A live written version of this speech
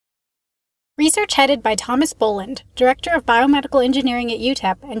Research headed by Thomas Boland, Director of Biomedical Engineering at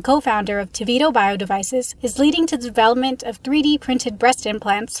UTEP and co-founder of TeVido Biodevices, is leading to the development of 3D printed breast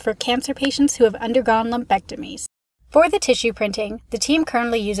implants for cancer patients who have undergone lumpectomies. For the tissue printing, the team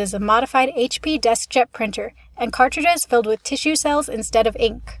currently uses a modified HP DeskJet printer and cartridges filled with tissue cells instead of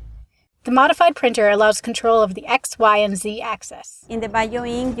ink. The modified printer allows control of the X, Y, and Z axis. In the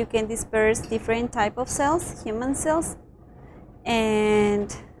bioink, you can disperse different types of cells, human cells,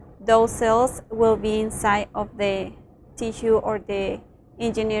 and those cells will be inside of the tissue or the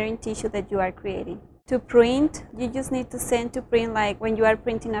engineering tissue that you are creating. To print, you just need to send to print like when you are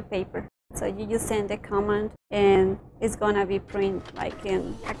printing a paper. So you just send the command and it's gonna be print like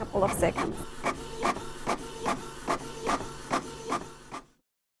in a couple of seconds.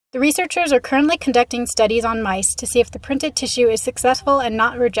 The researchers are currently conducting studies on mice to see if the printed tissue is successful and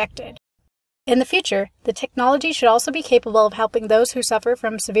not rejected. In the future, the technology should also be capable of helping those who suffer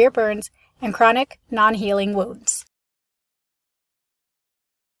from severe burns and chronic, non-healing wounds.